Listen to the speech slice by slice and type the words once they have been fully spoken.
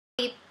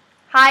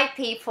Hi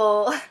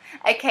people.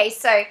 Okay,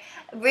 so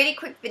really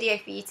quick video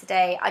for you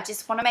today. I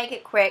just want to make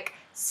it quick,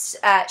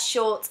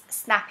 short,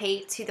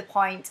 snappy, to the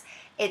point.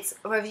 It's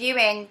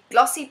reviewing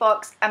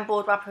GlossyBox and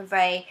Boudoir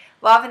Prive.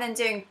 Rather than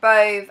doing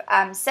both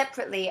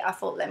separately, I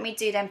thought let me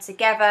do them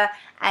together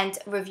and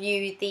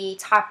review the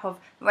type of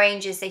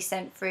ranges they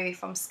sent through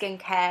from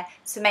skincare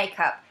to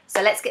makeup.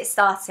 So let's get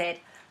started.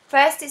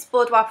 First is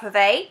Boudoir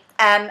Prive.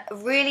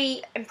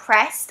 Really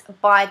impressed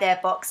by their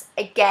box.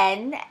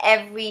 Again,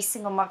 every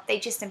single month they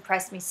just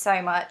impressed me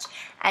so much,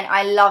 and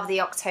I love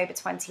the October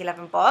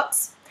 2011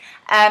 box.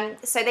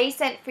 So they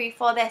sent through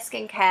for their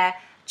skincare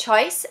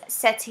choice,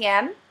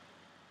 Septième,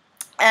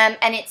 and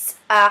it's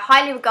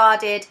highly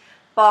regarded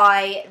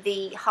by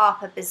the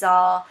Harper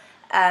Bazaar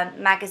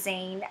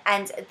magazine,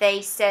 and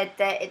they said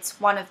that it's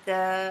one of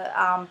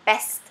the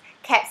best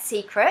kept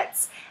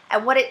secrets.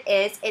 And what it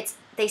is,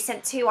 they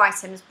sent two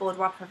items,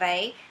 Boudoir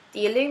Prive,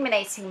 the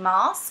illuminating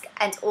mask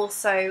and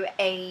also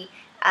a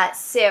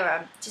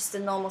serum, just a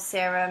normal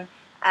serum,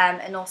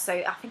 and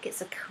also I think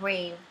it's a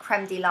creme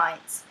de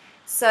light.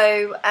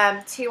 So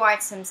two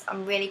items.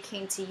 I'm really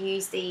keen to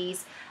use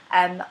these.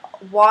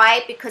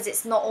 Why? Because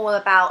it's not all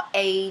about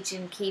age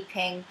and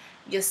keeping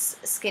your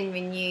skin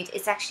renewed.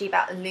 It's actually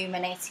about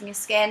illuminating your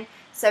skin.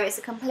 So it's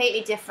a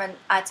completely different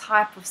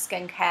type of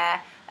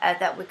skincare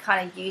that we're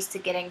kind of used to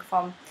getting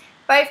from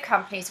both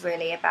companies,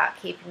 really, about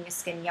keeping your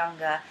skin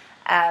younger.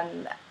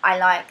 I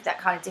like that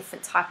kind of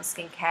different type of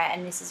skincare,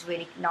 and this is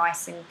really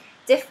nice and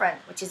different,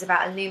 which is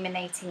about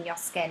illuminating your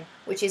skin,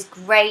 which is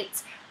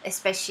great,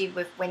 especially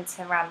with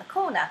winter around the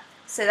corner.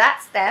 So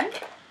that's them.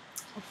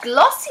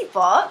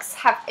 GlossyBox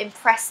have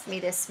impressed me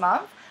this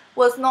month.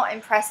 Was not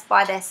impressed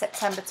by their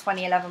September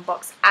 2011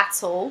 box at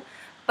all,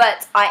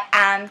 but I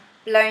am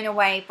blown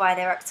away by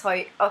their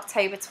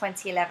October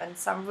 2011.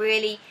 So I'm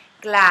really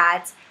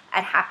glad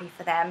and happy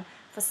for them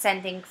for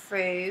sending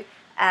through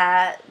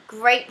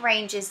great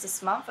ranges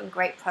this month and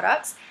great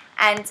products.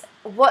 And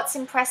what's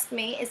impressed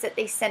me is that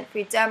they sent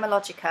through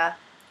Dermalogica.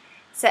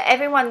 So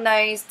everyone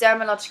knows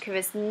Dermalogica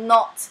is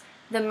not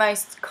the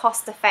most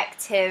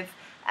cost-effective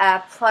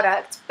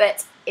product,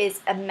 but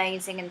is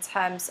amazing in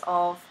terms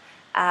of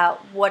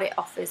what it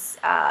offers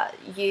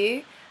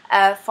you.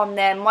 From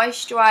their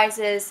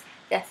moisturizers,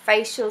 their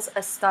facials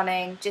are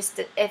stunning. Just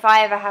if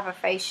I ever have a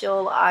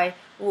facial, I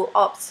will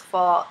opt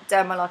for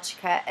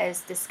Dermalogica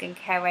as the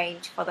skincare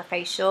range for the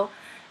facial.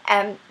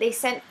 They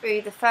sent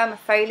through the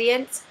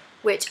Thermofoliant,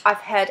 which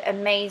I've heard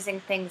amazing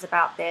things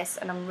about this,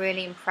 and I'm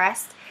really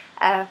impressed.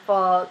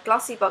 For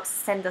GlossyBox to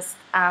send us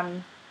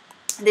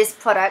this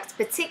product,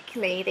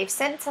 particularly, they've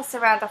sent us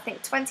around, I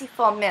think,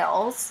 24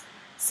 mils.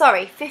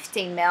 Sorry,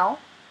 15 mil.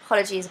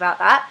 Apologies about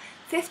that.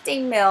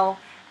 15 mil,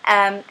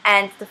 and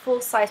the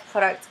full size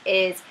product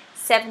is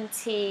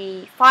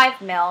 75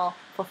 mil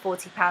for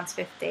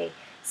 £40.50.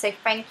 So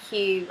thank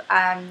you,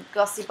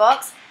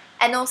 GlossyBox,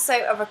 and also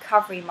a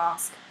recovery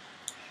mask.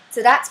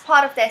 So that's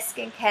part of their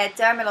skincare,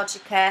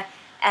 Dermalogica.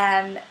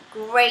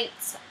 Great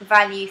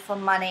value for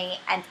money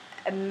and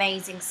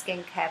amazing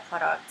skincare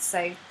products.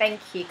 So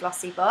thank you,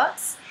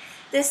 GlossyBox.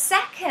 The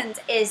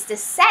second is the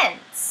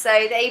scents. So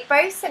they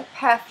both sent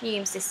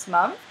perfumes this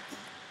month.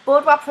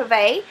 Boudoir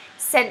Prive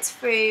sent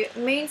through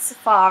Moon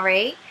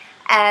Safari,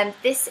 and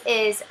this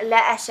is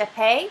La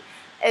Échappée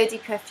Eau de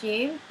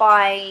Parfum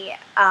by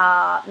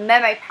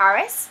Memo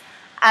Paris.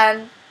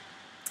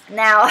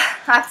 Now, I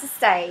have to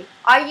say,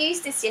 I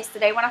used this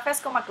yesterday when I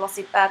first got my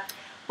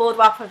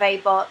Boudoir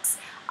Prive box.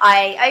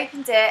 I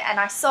opened it and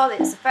I saw that it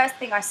was the first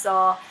thing I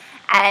saw,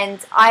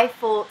 and I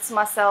thought to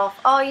myself,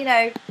 oh, you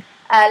know,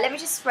 let me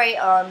just spray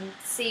it on,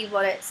 see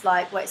what it's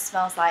like, what it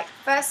smells like.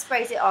 First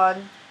sprayed it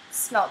on,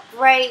 smelled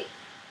great,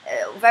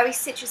 very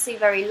citrusy,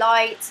 very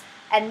light,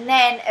 and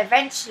then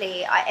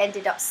eventually I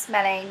ended up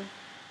smelling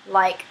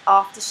like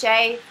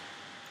aftershave.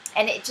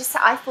 And it just,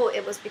 I thought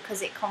it was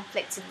because it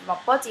conflicted with my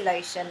body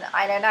lotion.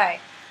 I don't know.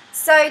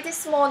 So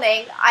this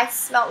morning I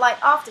smelled like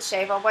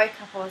aftershave. I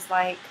woke up, I was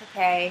like,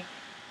 okay,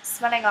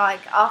 smelling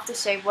like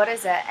aftershave, what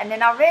is it? And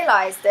then I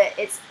realised that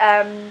it's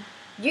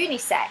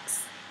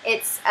unisex.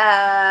 It's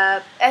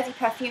eau de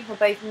parfum for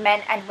both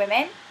men and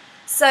women.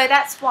 So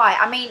that's why.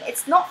 I mean,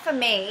 it's not for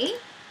me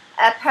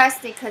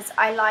personally, because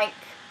I like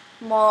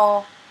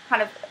more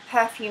kind of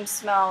perfume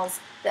smells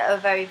that are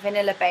very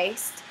vanilla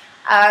based.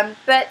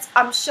 But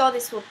I'm sure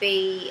this will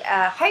be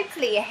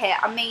hopefully a hit.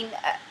 I mean,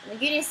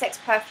 unisex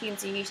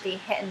perfumes are usually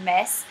hit and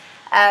miss.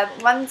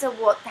 Wonder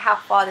how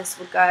far this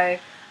will go.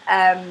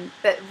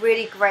 But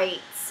really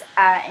great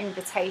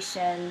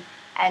invitation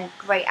and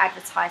great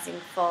advertising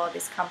for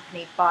this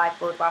company by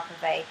Boudoir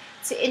Prive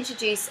to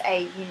introduce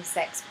a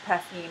unisex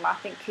perfume. I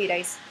think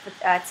kudos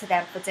to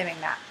them for doing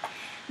that.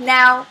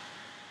 Now,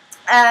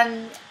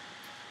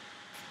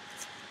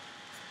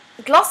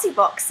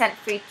 GlossyBox sent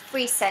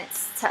three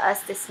scents to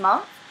us this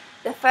month.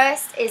 The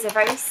first is a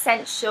very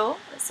sensual,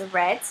 it's a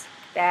red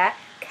there,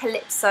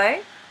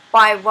 Calypso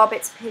by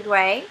Robert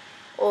Piguet,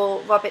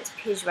 or Robert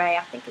Piguet,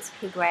 I think it's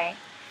Piguet.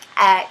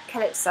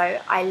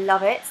 Calypso, I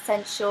love it,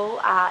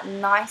 sensual,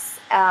 nice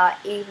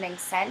evening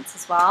scent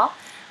as well.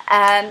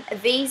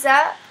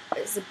 Visa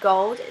It's a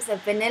gold. It's a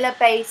vanilla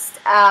based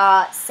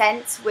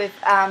scent with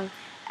a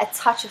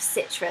touch of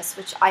citrus,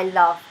 which I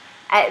love.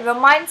 It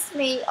reminds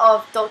me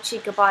of Dolce &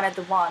 Gabbana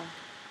The One.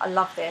 I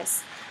love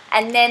this.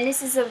 And then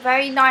this is a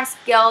very nice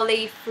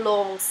girly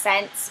floral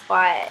scent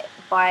by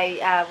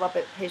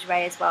Robert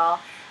Pigray as well,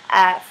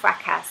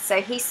 Fracas.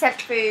 So he sent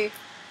through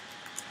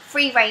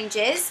 3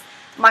 ranges.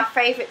 My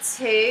favourite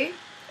 2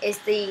 is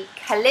the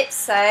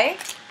Calypso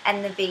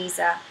and the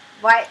Visa,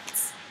 right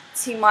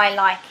to my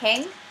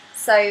liking.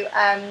 So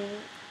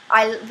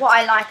what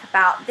I like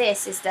about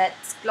this is that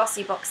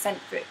GlossyBox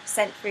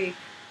sent through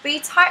 3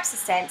 types of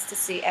scents to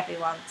suit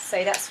everyone.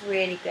 So that's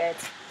really good.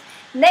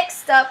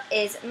 Next up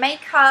is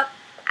makeup,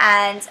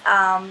 and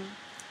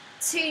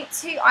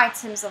two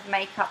items of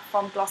makeup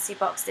from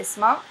GlossyBox this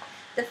month.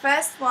 The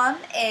first one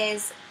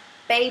is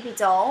Baby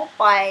Doll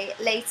by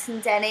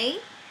Leighton Denny.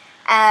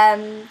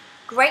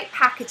 Great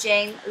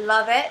packaging,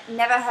 love it.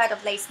 Never heard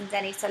of Leighton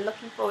Denny, so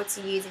looking forward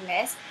to using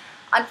this.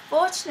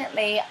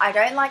 Unfortunately, I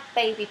don't like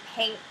baby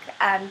pink,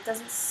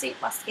 doesn't suit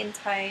my skin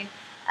tone,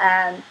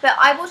 but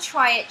I will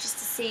try it just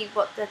to see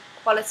what the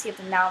quality of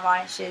the nail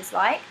varnish is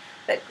like.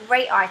 But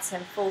great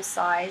item, full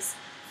size,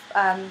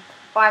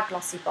 by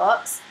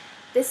GlossyBox.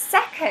 The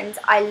second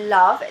I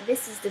love,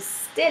 this is the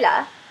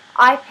Stila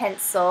eye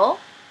pencil,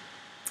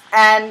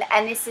 and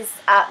this is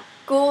a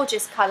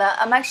gorgeous colour.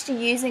 I'm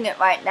actually using it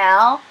right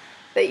now,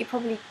 but you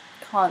probably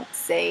can't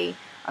see,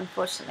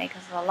 unfortunately,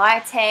 because of the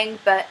lighting.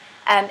 But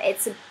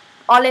it's a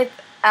olive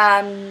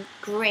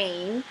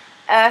green,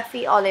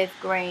 earthy olive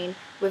green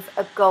with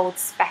a gold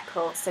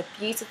speckle. So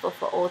beautiful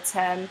for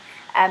autumn.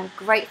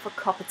 Great for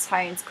copper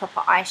tones,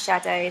 copper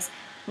eyeshadows.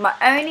 My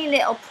only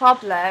little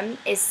problem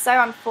is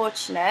so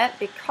unfortunate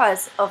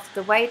because of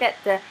the way that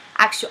the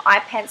actual eye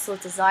pencil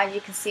is designed.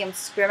 You can see I'm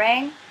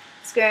screwing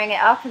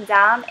it up and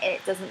down, and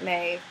it doesn't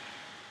move.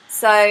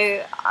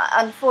 So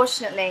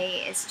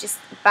unfortunately, it's just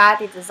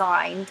badly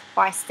designed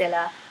by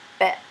Stila,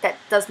 but that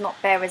does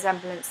not bear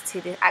resemblance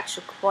to the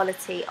actual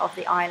quality of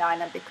the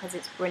eyeliner, because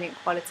it's brilliant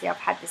quality. I've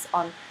had this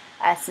on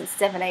since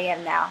 7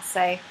 AM now.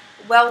 So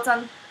well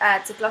done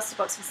to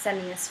GlossyBox for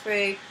sending this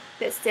through.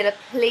 But Stila,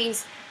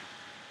 please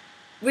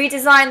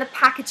redesign the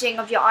packaging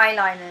of your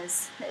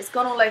eyeliners. It's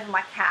gone all over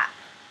my cap.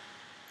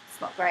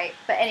 It's not great,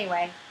 but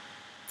anyway.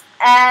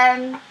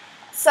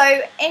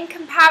 So in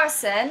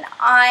comparison,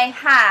 I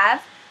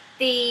have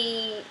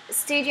the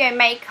Studio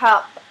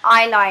Makeup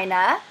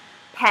eyeliner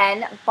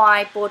pen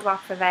by Boudoir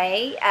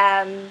Prive.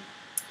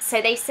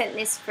 So they sent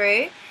this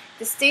through.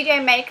 The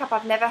Studio Makeup,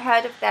 I've never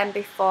heard of them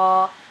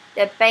before.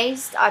 They're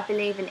based, I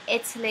believe, in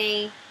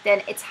Italy. They're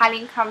an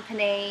Italian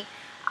company.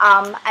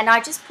 And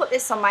I just put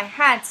this on my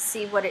hand to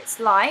see what it's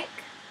like,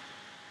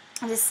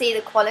 to see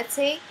the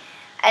quality.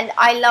 And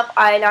I love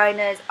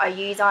eyeliners. I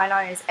use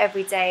eyeliners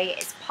every day.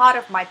 It's part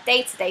of my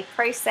day-to-day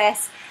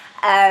process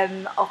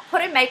of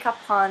putting makeup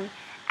on.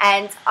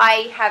 And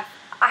I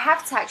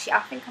have to actually,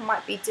 I think I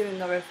might be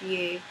doing a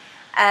review.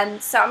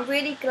 So I'm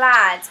really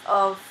glad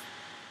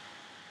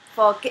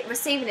for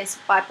receiving this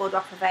by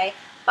Boudoir Prive.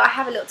 But I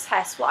have a little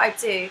test. What I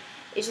do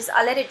is just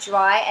I let it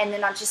dry, and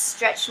then I just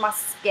stretch my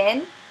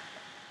skin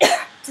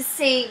to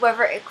see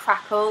whether it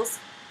crackles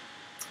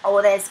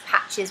or there's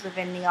patches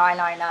within the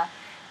eyeliner.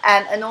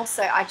 And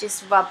also I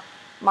just rub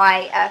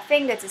my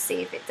finger to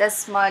see if it does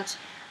smudge,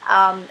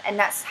 and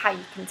that's how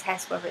you can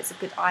test whether it's a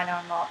good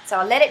eyeliner or not. So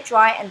I'll let it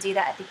dry and do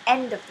that at the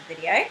end of the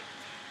video.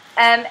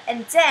 And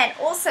then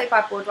also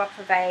by Boudoir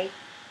Prive,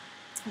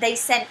 they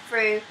sent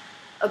through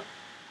a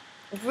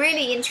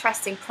really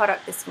interesting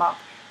product this month.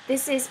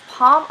 This is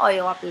palm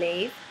oil, I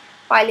believe,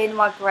 by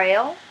Linois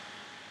Grail,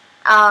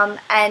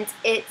 and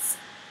it's,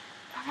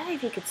 I don't know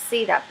if you could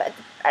see that, but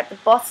at the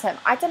bottom,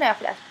 I don't know if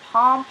that's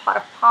part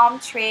of palm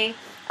tree.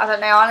 I don't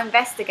know, I'll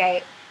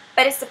investigate.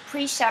 But it's a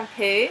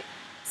pre-shampoo.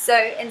 So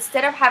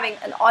instead of having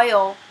an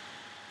oil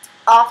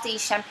after you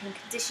shampoo and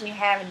condition your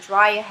hair and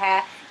dry your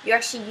hair, you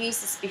actually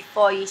use this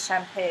before you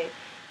shampoo.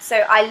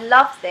 So I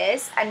love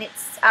this, and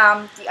it's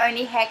the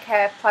only hair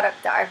care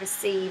product that I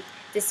received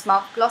this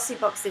month.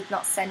 GlossyBox did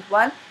not send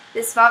one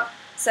this month,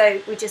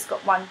 so we just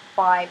got one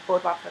by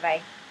Boudoir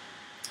Prive.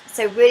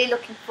 So really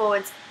looking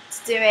forward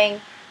to doing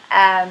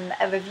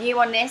a review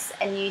on this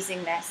and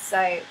using this.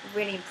 So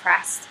really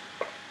impressed.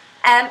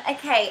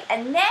 Okay,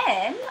 and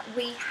then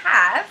we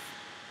have,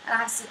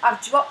 and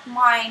I've dropped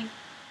mine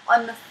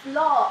on the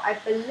floor, I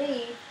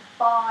believe,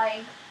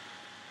 by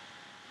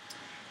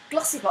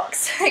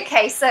GlossyBox.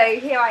 Okay, so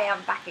here I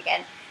am back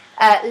again.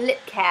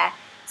 Lip care.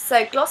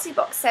 So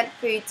GlossyBox sent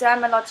through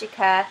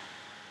Dermalogica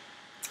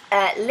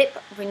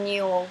lip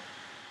renewal.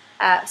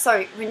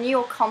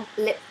 Renewal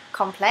lip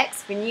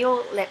complex.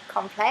 Renewal lip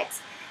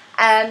complex.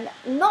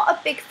 Not a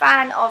big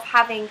fan of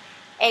having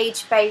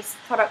age-based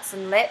products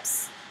on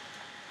lips.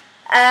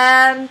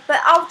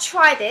 But I'll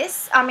try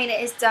this. I mean, it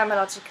is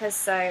Dermalogica,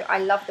 so I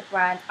love the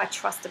brand. I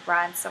trust the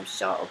brand, so I'm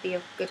sure it'll be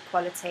of good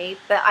quality.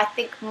 But I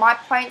think my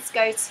points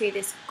go to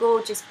this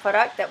gorgeous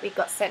product that we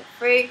got sent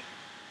through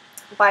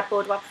by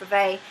Boudoir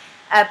Prive,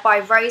 by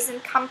Rose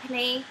 &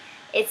 Company.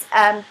 It's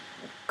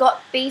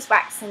got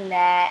beeswax in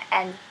there,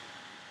 and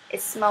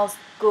It smells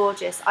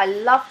gorgeous. I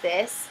love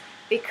this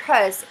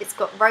because it's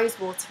got rose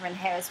water in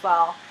here as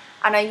well.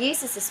 And I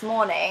used this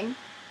morning,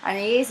 and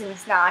I'm using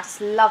this now. I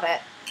just love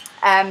it.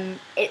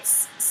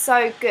 It's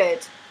so good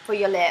for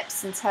your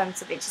lips in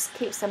terms of it just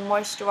keeps them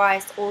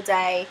moisturized all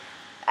day.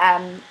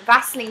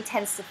 Vaseline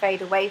tends to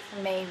fade away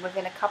from me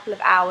within a couple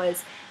of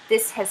hours.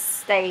 This has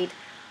stayed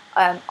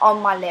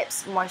on my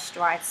lips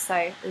moisturized,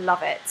 so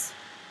love it.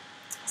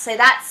 So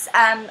that's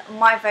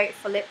my vote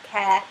for lip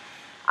care.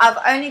 I've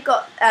only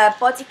got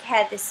body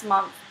care this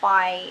month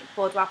by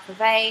Boudoir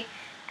Prive,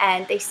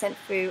 and they sent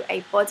through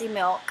a body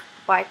milk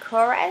by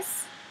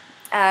Cores,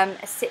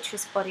 a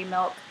citrus body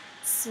milk.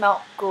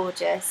 Smelt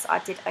gorgeous. I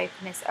did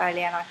open this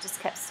earlier and I just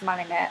kept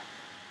smelling it.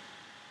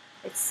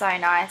 It's so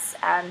nice.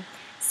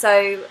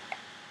 So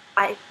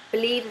I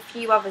believe a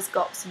few others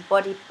got some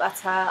body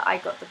butter. I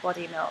got the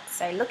body milk.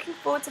 So looking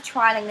forward to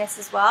trialing this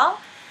as well.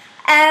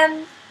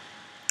 And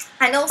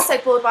also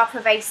Boudoir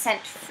Prive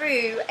sent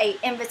through a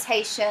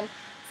invitation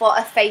for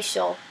a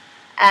facial,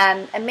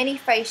 a mini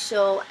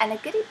facial and a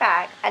goodie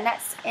bag, and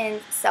that's in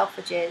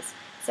Selfridges.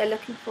 So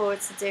looking forward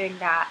to doing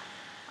that.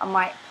 I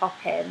might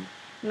pop in,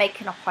 make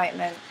an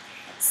appointment.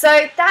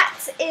 So that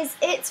is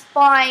it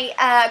by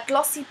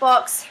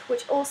GlossyBox,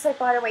 which also,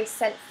 by the way,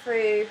 sent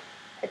through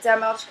a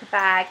Dermalogica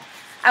bag.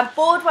 And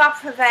Boudoir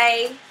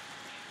Prive,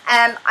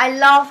 I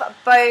love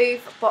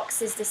both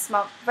boxes this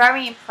month.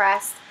 Very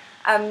impressed.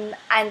 And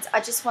I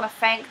just want to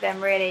thank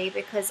them really,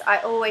 because I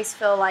always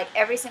feel like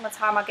every single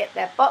time I get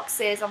their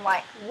boxes, I'm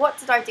like, what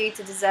did I do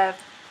to deserve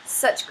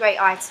such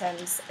great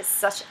items at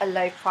such a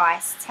low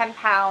price?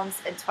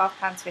 £10 and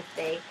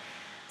 £12.50.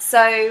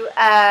 So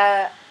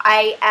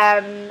I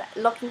am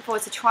looking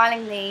forward to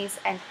trialing these,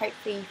 and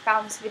hopefully you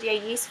found this video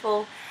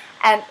useful.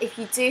 If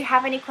you do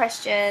have any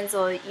questions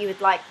or you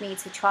would like me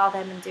to trial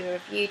them and do a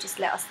review, just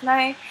let us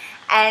know.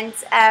 And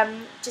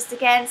just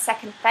again,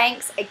 second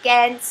thanks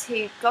again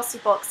to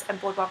GlossyBox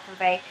and Boudoir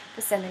Prive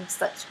for sending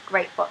such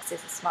great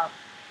boxes this month.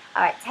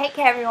 Alright, take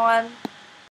care everyone.